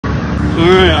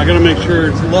Alright, I gotta make sure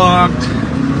it's locked.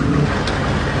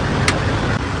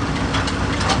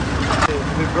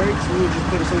 If it breaks, we'll just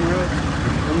put it somewhere else.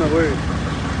 I'm not worried.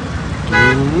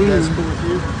 That's cool with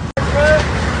you?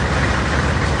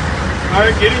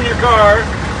 Alright, get in your car.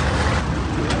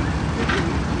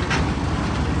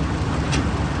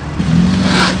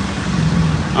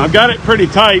 I've got it pretty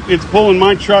tight. It's pulling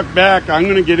my truck back. I'm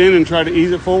gonna get in and try to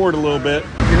ease it forward a little bit.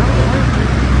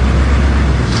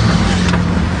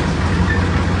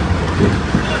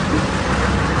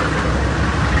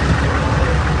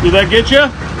 Did that get you?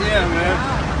 Yeah,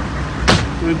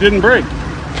 man. It didn't break.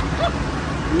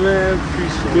 Man,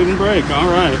 appreciate it. Didn't break. All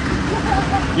right.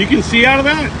 You can see out of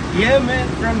that? Yeah, man.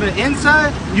 From the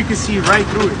inside, you can see right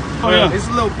through it. Oh, yeah. It's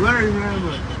a little blurry, man,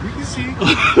 but you can see.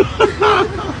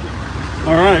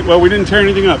 All right. Well, we didn't tear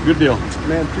anything up. Good deal.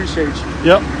 Man, appreciate you.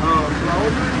 Yep. Do I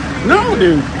open anything? No,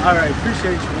 dude. All right,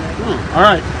 appreciate you, man. Oh, all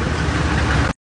right.